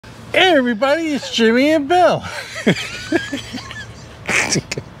Hey everybody, it's Jimmy and Bill.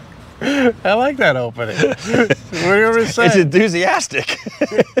 I like that opening. What do you ever say? It's enthusiastic.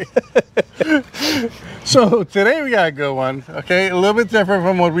 So today we got a good one, okay? A little bit different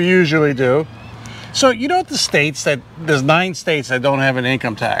from what we usually do. So you know there's 9 states that don't have an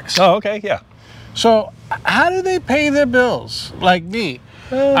income tax. Oh, okay, yeah. So how do they pay their bills? Like me.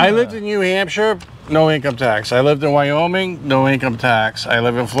 I lived in New Hampshire, no income tax. I lived in Wyoming, no income tax. I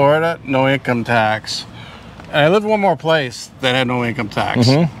live in Florida, no income tax. And I lived in one more place that had no income tax.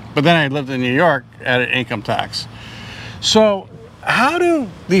 But then I lived in New York at an income tax. So how do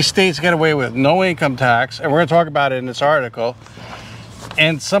these states get away with no income tax? And we're going to talk about it in this article.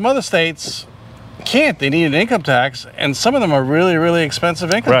 And some other states can't. They need an income tax. And some of them are really, really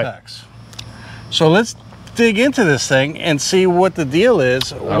expensive income tax. So let's dig into this thing and see what the deal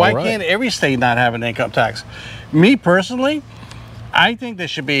is. Why can't every state not have an income tax? Me personally, I think there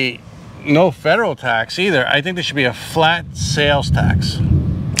should be no federal tax either. I think there should be a flat sales tax.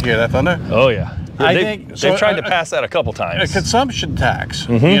 You hear that thunder? Oh yeah. They've tried to pass that a couple times. A consumption tax,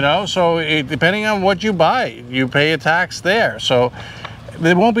 you know, so depending on what you buy, you pay a tax there. So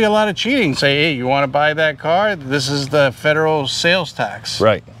there won't be a lot of cheating. Say, hey, you want to buy that car? This is the federal sales tax.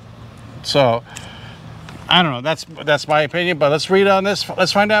 Right. So I don't know, that's my opinion, but let's read on this.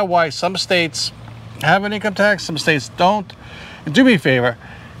 Let's find out why some states have an income tax, some states don't. And do me a favor,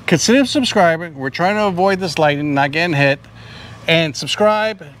 consider subscribing. We're trying to avoid this lightning, not getting hit. And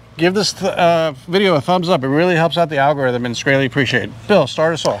subscribe, give this video a thumbs up. It really helps out the algorithm and it's greatly appreciated. Bill,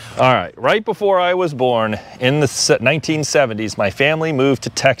 start us off. All right, right before I was born in the 1970s, my family moved to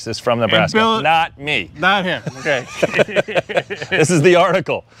Texas from Nebraska. Bill, not me. Not him, okay. This is the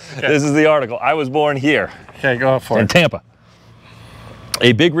article. Okay. This is the article. I was born here. Okay, go for it. In Tampa.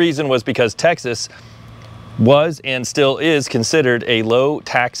 A big reason was because Texas was and still is considered a low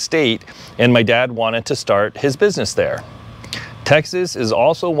tax state, and my dad wanted to start his business there. Texas is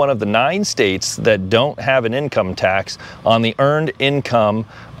also one of the 9 states that don't have an income tax on the earned income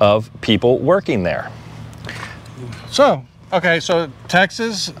of people working there. So, okay, so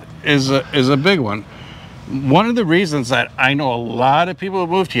Texas is a big one. One of the reasons that I know a lot of people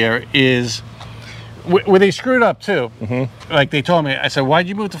who moved here is where they screwed up too. Like they told me, I said, why'd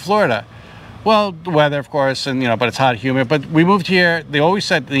you move to Florida? Well, the weather, of course, and you know, but it's hot, humid. But we moved here, they always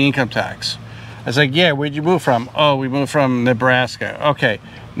said the income tax. I was like, yeah, where'd you move from? Oh, we moved from Nebraska. Okay,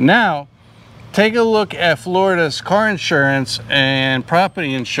 now take a look at Florida's car insurance and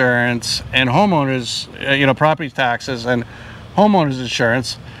property insurance and homeowners, you know, property taxes and homeowners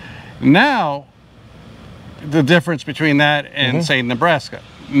insurance. Now, the difference between that and say Nebraska.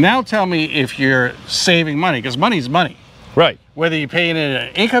 Now tell me if you're saving money, because money's money. Right. Whether you're paying it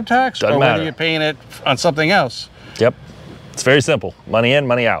an income tax Doesn't or matter. whether you're paying it on something else. Yep. It's very simple. Money in,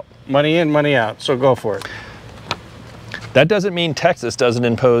 money out. Money in, money out. So go for it. That doesn't mean Texas doesn't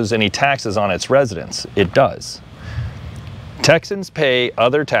impose any taxes on its residents. It does. Texans pay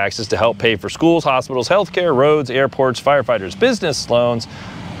other taxes to help pay for schools, hospitals, healthcare, roads, airports, firefighters, business loans,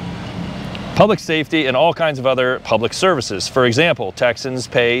 public safety, and all kinds of other public services. For example, Texans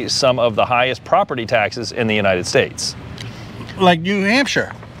pay some of the highest property taxes in the United States. Like New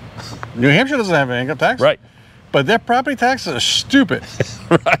Hampshire. New Hampshire doesn't have an income tax. Right. But their property taxes are stupid.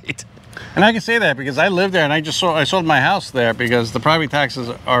 Right. And I can say that because I lived there and I sold my house there because the property taxes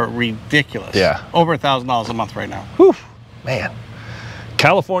are ridiculous. Yeah. Over $1,000 a month right now. Whew, man.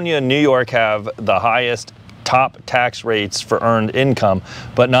 California and New York have the highest top tax rates for earned income,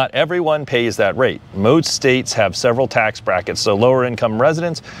 but not everyone pays that rate. Most states have several tax brackets, so lower income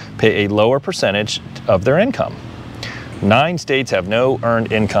residents pay a lower percentage of their income. 9 states have no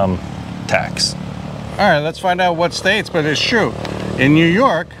earned income tax. All right, let's find out what states, but it's true. In New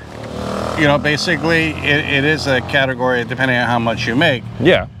York, you know, basically it is a category depending on how much you make.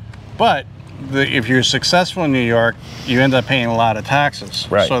 Yeah. But if you're successful in New York, you end up paying a lot of taxes.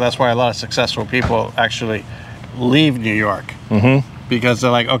 Right. So that's why a lot of successful people actually leave New York. Because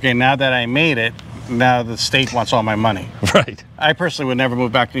they're like, okay, now that I made it, now the state wants all my money. Right. I personally would never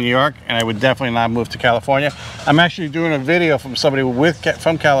move back to New York, and I would definitely not move to California. I'm actually doing a video from somebody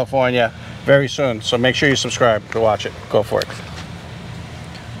from California very soon, so make sure you subscribe to watch it. Go for it.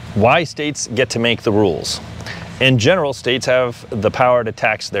 Why states get to make the rules? In general, states have the power to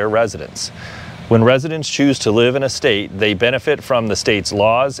tax their residents. When residents choose to live in a state, they benefit from the state's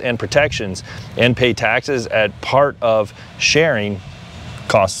laws and protections and pay taxes as part of sharing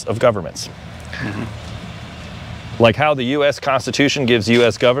costs of governments. Like how the U.S. Constitution gives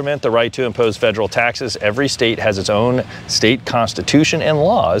U.S. government the right to impose federal taxes, every state has its own state constitution and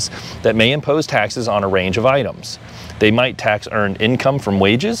laws that may impose taxes on a range of items. They might tax earned income from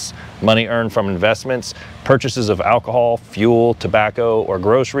wages, money earned from investments, purchases of alcohol, fuel, tobacco, or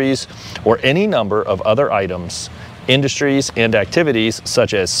groceries, or any number of other items, industries, and activities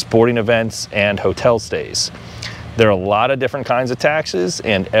such as sporting events and hotel stays. There are a lot of different kinds of taxes,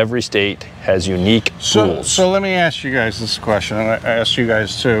 and every state has unique rules. So let me ask you guys this question, and I asked you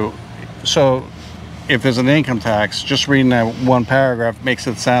guys too. So if there's an income tax, just reading that one paragraph makes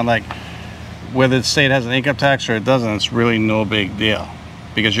it sound like whether the state has an income tax or it doesn't, it's really no big deal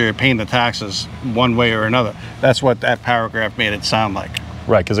because you're paying the taxes one way or another. That's what that paragraph made it sound like.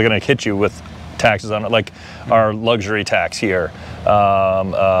 Right, because they're going to hit you with taxes on it, like our luxury tax here,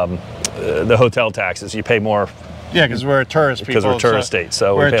 the hotel taxes. You pay more. Yeah, because we're a tourist people. Because we're a tourist state,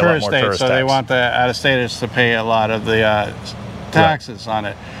 so we pay a lot more tourist tax. So they want the out-of-staters to pay a lot of the taxes on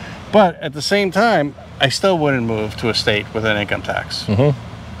it. But at the same time, I still wouldn't move to a state with an income tax.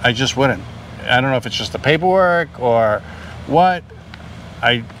 I just wouldn't. I don't know if it's just the paperwork or what.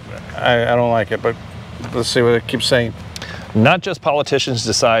 I don't like it, but let's see what it keeps saying. Not just politicians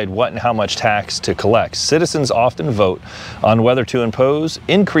decide what and how much tax to collect. Citizens often vote on whether to impose,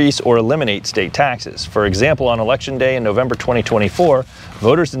 increase, or eliminate state taxes. For example, on Election Day in November 2024,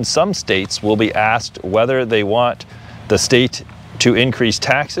 voters in some states will be asked whether they want the state to increase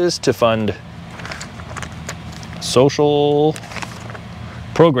taxes to fund social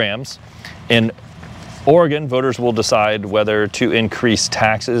programs. In Oregon, voters will decide whether to increase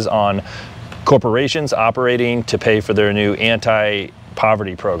taxes on corporations operating to pay for their new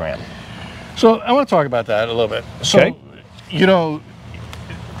anti-poverty program. So I want to talk about that a little bit. So, okay. You know,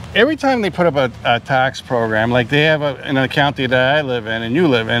 every time they put up a tax program, like they have in a county that I live in and you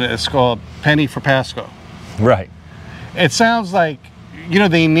live in, it's called Penny for Pasco. Right. It sounds like, you know,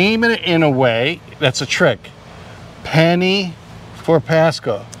 they name it in a way that's a trick. Penny for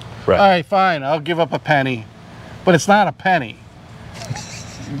Pasco. Right. All right, fine, I'll give up a penny, but it's not a penny.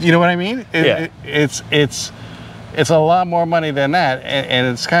 You know what I mean? It's a lot more money than that, and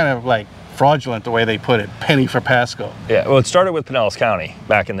it's kind of like fraudulent the way they put it, Penny for Pasco. Yeah, well, it started with Pinellas County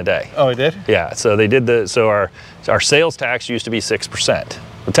back in the day. Oh, it did? Yeah, so they did our sales tax used to be 6%.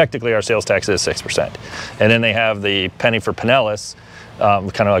 Well, technically our sales tax is 6%. And then they have the Penny for Pinellas, kind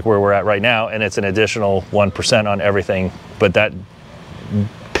of like where we're at right now, and it's an additional 1% on everything, but that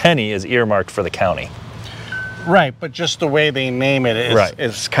penny is earmarked for the county. Right, but just the way they name it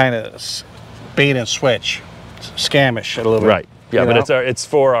is kind of bait and switch, scamish a little bit. Right, yeah, but it's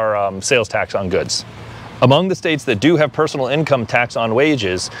for our sales tax on goods. Among the states that do have personal income tax on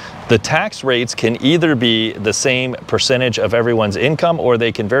wages, the tax rates can either be the same percentage of everyone's income or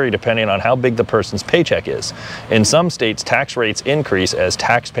they can vary depending on how big the person's paycheck is. In some states, tax rates increase as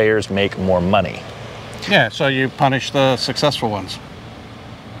taxpayers make more money. Yeah, so you punish the successful ones.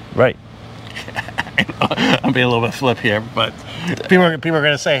 Right. I'm being a little bit flip here, but people are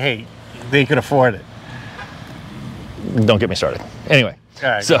going to say, hey, they could afford it. Don't get me started. Anyway, all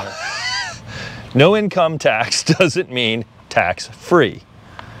right, so no income tax doesn't mean tax-free.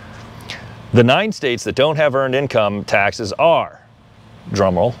 The 9 states that don't have earned income taxes are,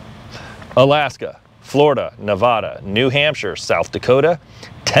 drumroll, Alaska, Florida, Nevada, New Hampshire, South Dakota,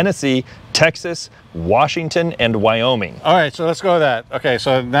 Tennessee, Texas, Washington, and Wyoming. All right, so let's go with that. Okay,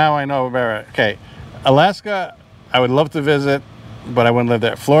 so now I know about it. Okay, Alaska, I would love to visit, but I wouldn't live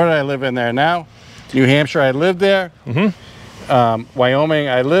there. Florida, I live in there now. New Hampshire, I lived there. Wyoming,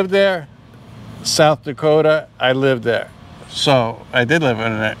 I lived there. South Dakota, I lived there. So I did live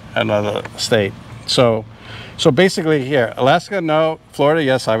in another state. So basically here, Alaska, no. Florida,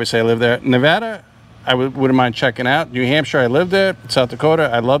 yes, obviously I lived there. Nevada, I wouldn't mind checking out. New Hampshire, I lived there. South Dakota,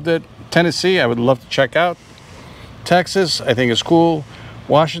 I loved it. Tennessee, I would love to check out. Texas, I think is cool.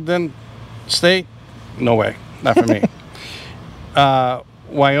 Washington State, no way, not for me.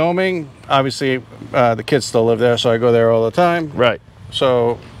 Wyoming, obviously the kids still live there, so I go there all the time. Right.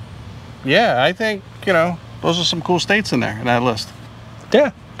 So, yeah, I think, you know, those are some cool states in there in that list.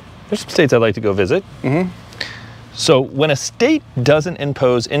 Yeah, there's some states I'd like to go visit. So when a state doesn't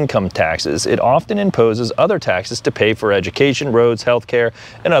impose income taxes, it often imposes other taxes to pay for education, roads, healthcare,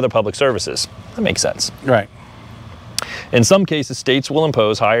 and other public services. That makes sense. Right. In some cases, states will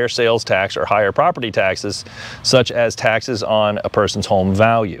impose higher sales tax or higher property taxes, such as taxes on a person's home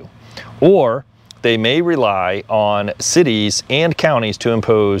value. Or they may rely on cities and counties to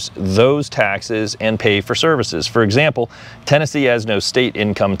impose those taxes and pay for services. For example, Tennessee has no state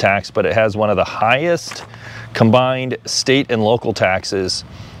income tax, but it has one of the highest combined state and local taxes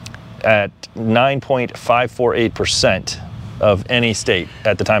at 9.548% of any state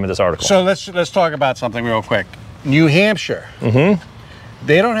at the time of this article. So let's talk about something real quick. New Hampshire,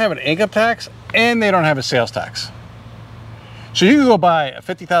 they don't have an income tax and they don't have a sales tax. So you can go buy a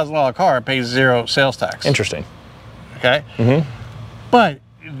 $50,000 car and pay 0 sales tax. Interesting. Okay? But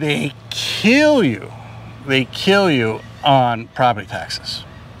they kill you. They kill you on property taxes.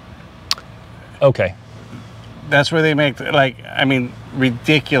 Okay. That's where they make, like, I mean,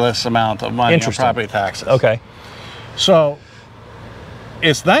 ridiculous amount of money on property taxes. Okay. So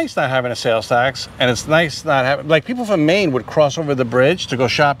it's nice not having a sales tax, and it's nice not having, like, people from Maine would cross over the bridge to go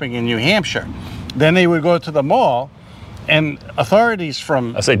shopping in New Hampshire. Then they would go to the mall, and authorities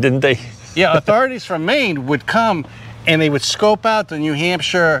from... I say, didn't they? Yeah, authorities from Maine would come, and they would scope out the New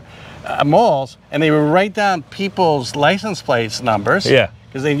Hampshire malls, and they would write down people's license plates numbers. Yeah.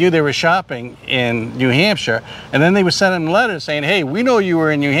 Because they knew they were shopping in New Hampshire, and then they would send them letters saying, hey, we know you were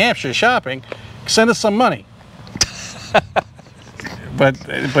in New Hampshire shopping, send us some money. But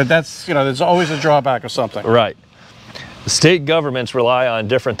that's, you know, there's always a drawback of something. Right. State governments rely on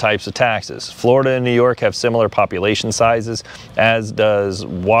different types of taxes. Florida and New York have similar population sizes, as does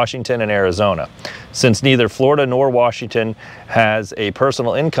Washington and Arizona. Since neither Florida nor Washington has a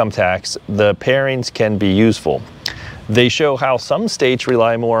personal income tax, the pairings can be useful. They show how some states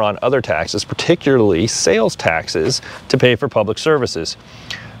rely more on other taxes, particularly sales taxes, to pay for public services.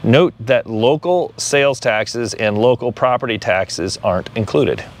 Note that local sales taxes and local property taxes aren't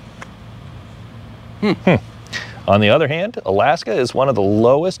included. On the other hand, Alaska is one of the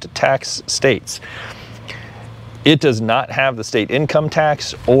lowest tax states. It does not have the state income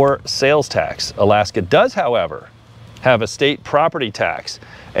tax or sales tax. Alaska does, however, have a state property tax,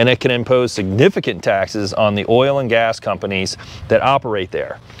 and it can impose significant taxes on the oil and gas companies that operate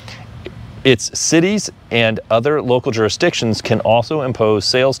there. Its cities and other local jurisdictions can also impose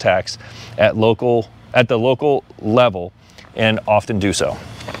sales tax at the local level, and often do so.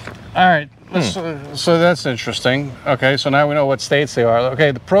 All right, so that's interesting. Okay, so now we know what states they are.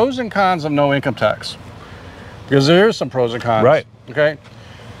 Okay, the pros and cons of no income tax. Because there are some pros and cons. Right. Okay.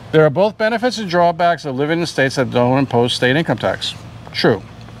 There are both benefits and drawbacks of living in states that don't impose state income tax. True.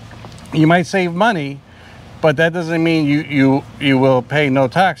 You might save money, but that doesn't mean you will pay no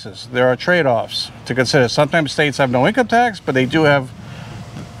taxes. There are trade-offs to consider. Sometimes states have no income tax, but they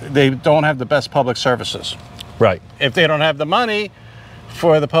don't have the best public services. Right. If they don't have the money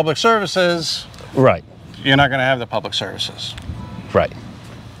for the public services, right, you're not going to have the public services. Right.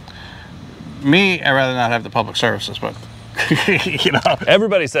 Me, I'd rather not have the public services, but you know.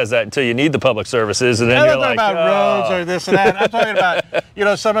 Everybody says that until you need the public services, and then you're like, I'm not talking about roads or this and that. I'm talking about, you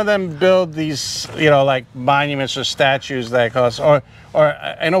know, some of them build these, you know, like monuments or statues that cost, or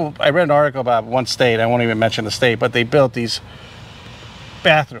I know I read an article about one state, I won't even mention the state, but they built these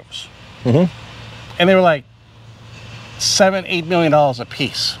bathrooms. And they were like $7-8 million a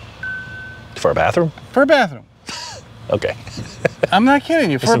piece. For a bathroom? For a bathroom. Okay. I'm not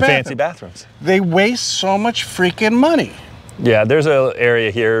kidding you. For some a fancy bathrooms. They waste so much freaking money. Yeah, there's an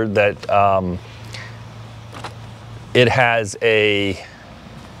area here that it has a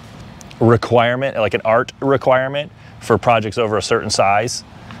requirement, like an art requirement for projects over a certain size,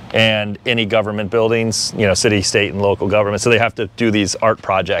 and any government buildings, you know, city, state, and local government. So they have to do these art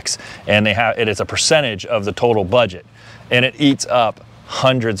projects, and it is a percentage of the total budget, and it eats up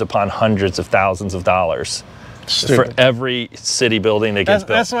hundreds upon hundreds of thousands of dollars. Stupid. For every city building that gets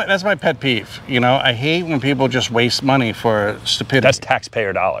built. That's my pet peeve. You know, I hate when people just waste money for stupidity. That's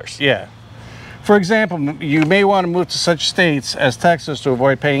taxpayer dollars. Yeah. For example, you may want to move to such states as Texas to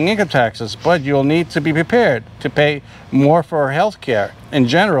avoid paying income taxes, but you'll need to be prepared to pay more for health care. In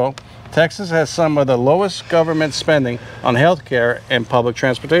general, Texas has some of the lowest government spending on health care and public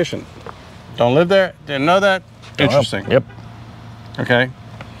transportation. Don't live there? Didn't know that? Interesting. Yep. Okay.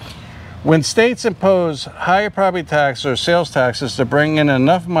 When states impose higher property tax or sales taxes to bring in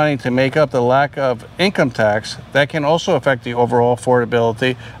enough money to make up the lack of income tax, that can also affect the overall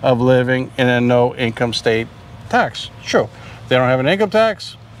affordability of living in a no-income state tax. True. If they don't have an income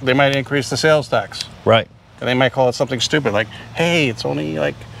tax, they might increase the sales tax. Right. And they might call it something stupid like, hey, it's only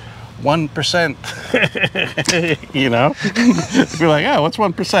like 1%. You know? Be like, oh, what's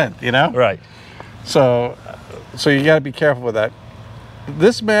 1%? You know? Right. So you got to be careful with that.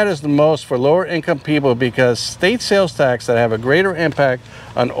 This matters the most for lower income people because state sales tax that have a greater impact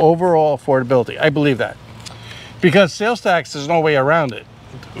on overall affordability. I believe that. Because sales tax, there's no way around it.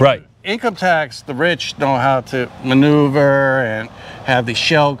 Right. income tax, the rich know how to maneuver and have these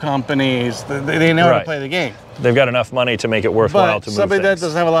shell companies. They know how to play the game. They've got enough money to make it worthwhile to move somebody things. that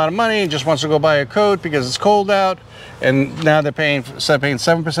doesn't have a lot of money and just wants to go buy a coat because it's cold out, and now they're paying, instead of paying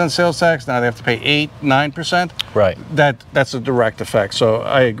 7% sales tax, now they have to pay 8, 9%. Right. That's a direct effect. So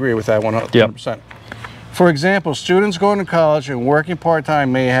I agree with that 100%. Yep. For example, students going to college and working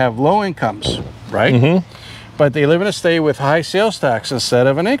part-time may have low incomes, right? Mm-hmm. But they live in a state with high sales tax instead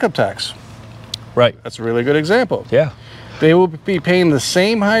of an income tax. Right. That's a really good example. Yeah. They will be paying the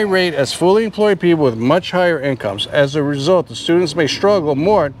same high rate as fully employed people with much higher incomes. As a result, the students may struggle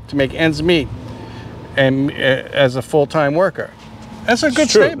more to make ends meet and as a full-time worker. That's a good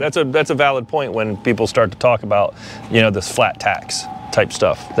statement. That's a valid point when people start to talk about, you know, this flat tax type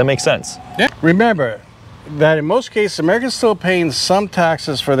stuff. That makes sense. Yeah. Remember that in most cases, Americans still paying some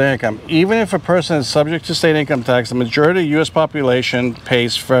taxes for their income. Even if a person is subject to state income tax, the majority of the U.S. population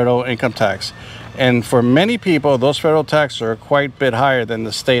pays federal income tax. And for many people, those federal taxes are quite a bit higher than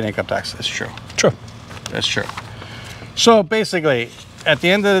the state income tax. That's true. True. That's true. So basically, at the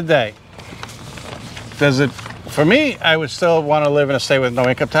end of the day, for me, I would still want to live in a state with no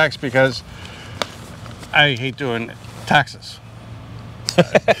income tax because I hate doing taxes.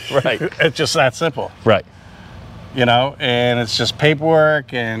 Right. It's just that simple. Right. You know, and it's just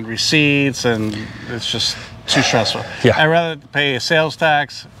paperwork and receipts, and it's just too stressful. Yeah. I'd rather pay a sales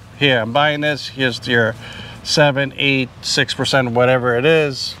tax. Here, I'm buying this. Here's your 7, 8, 6%, whatever it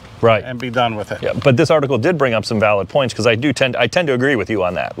is. Right. And be done with it. Yeah, but this article did bring up some valid points because I tend to agree with you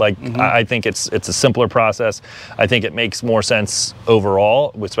on that. Like, I think it's a simpler process. I think it makes more sense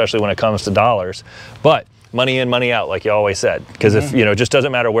overall, especially when it comes to dollars. But money in, money out, like you always said. Because if, you know, it just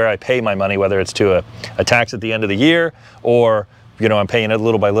doesn't matter where I pay my money, whether it's to a tax at the end of the year or, you know, I'm paying it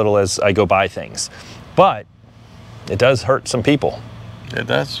little by little as I go buy things. But it does hurt some people. It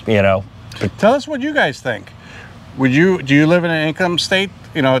does. You know. Tell us what you guys think. Do you live in an income state,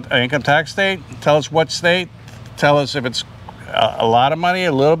 you know, an income tax state? Tell us what state. Tell us if it's a lot of money,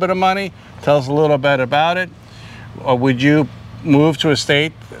 a little bit of money. Tell us a little bit about it. Or would you move to a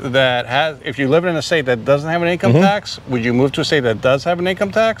state that has, if you live in a state that doesn't have an income tax, would you move to a state that does have an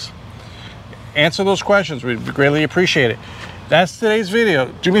income tax? Answer those questions. We'd greatly appreciate it. That's today's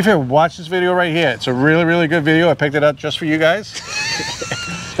video. Do me a favor, watch this video right here. It's a really, really good video. I picked it up just for you guys.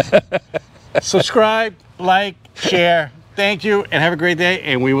 Subscribe, like, share. Thank you, and have a great day,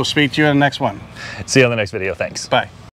 and we will speak to you in the next one. See you on the next video. Thanks. Bye.